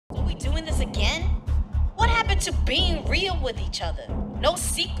Are we doing this again? What happened to being real with each other? No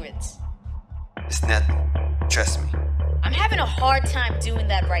secrets. It's nothing. Trust me. I'm having a hard time doing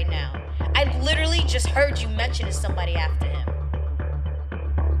that right now. I literally just heard you mentioning somebody after him.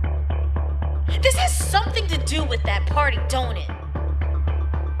 This has something to do with that party, don't it?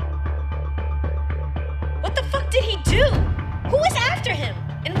 What the fuck did he do? Who is after him?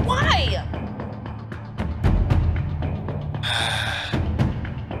 And why?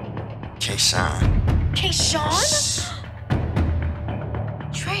 Kayshawn. Kayshawn?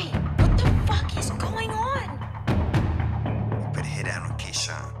 Trey, what the fuck is going on? You put a hit out on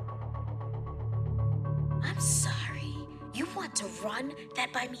Kayshawn. I'm sorry. You want to run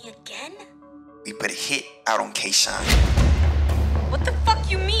that by me again? We put a hit out on Kayshawn. What the fuck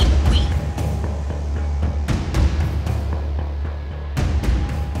you mean, we?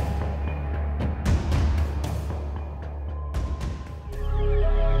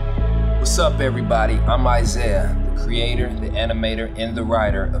 What's up, everybody? I'm Isaiah, the creator, the animator, and the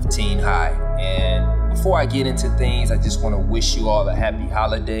writer of Teen High. And before I get into things, I just want to wish you all a happy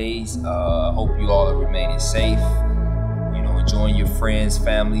holidays. I hope you all are remaining safe, enjoying your friends,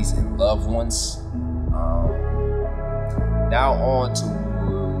 families, and loved ones. Now on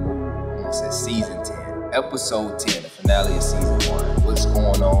to season 10, episode 10, the finale of season 1. What's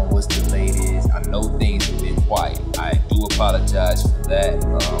going on? What's the latest? I know things have been quiet. I do apologize for that.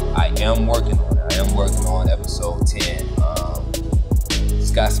 I am working on it. I am working on episode 10.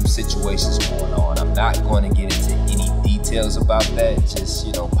 Just got some situations going on. I'm not going to get into any details about that.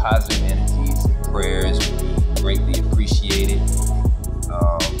 Just, positive energies and prayers would be greatly appreciated.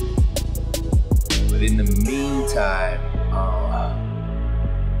 But in the meantime,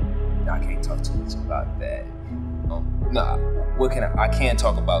 I can't talk too much about that. I can't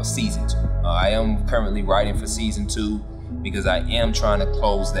talk about season 2. I am currently writing for season 2 because I am trying to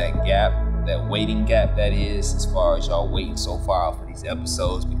close that gap, that waiting gap that is, as far as y'all waiting so far out for these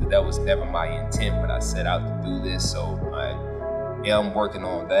episodes, because that was never my intent when I set out to do this. So I am working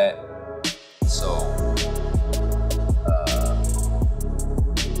on that. So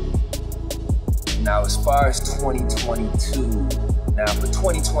now as far as 2022, now for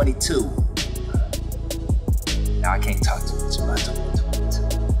 2022, now I can't talk too much about 2022.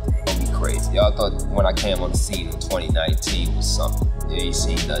 It'll be crazy. Y'all thought when I came on the scene in 2019 was something. You ain't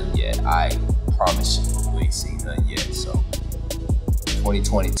seen nothing yet. I promise you ain't seen nothing yet. So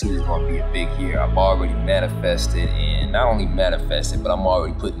 2022 is gonna be a big year. I've already manifested, and not only manifested, but I'm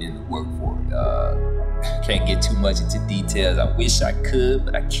already putting in the work for it. Can't get too much into details. I wish I could,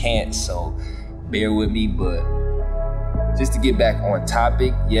 but I can't. So bear with me. But just to get back on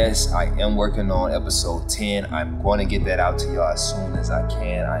topic, yes, I am working on episode 10. I'm going to get that out to y'all as soon as I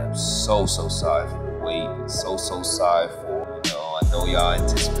can. I am so sorry for the wait. So sorry for, I know y'all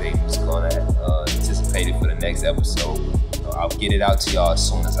anticipate what's going to anticipate it for the next episode. I'll get it out to y'all as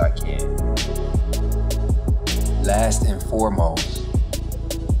soon as I can. Last and foremost,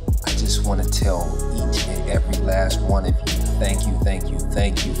 I just want to tell each and every last one of you, thank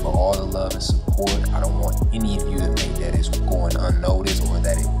you for all the love and support. I don't want any of you to think that it's going unnoticed or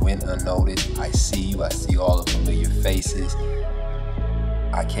that it went unnoticed. I see you, I see all the familiar faces.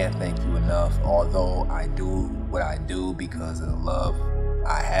 I can't thank you enough, although I do what I do because of the love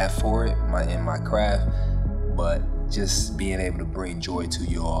I have for it in my craft. But just being able to bring joy to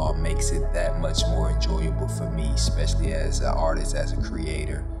you all makes it that much more enjoyable for me, especially as an artist, as a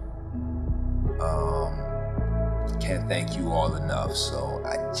creator. Can't thank you all enough, so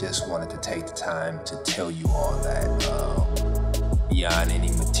I just wanted to take the time to tell you all that beyond any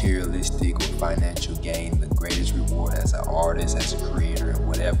materialistic or financial gain, the greatest reward as an artist, as a creator, and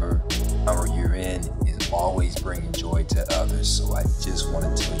whatever genre you're in is always bringing joy to others. So I just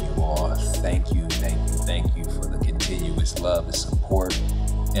want to tell you all thank you for the continuous love and support,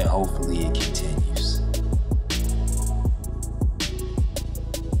 and hopefully it continues.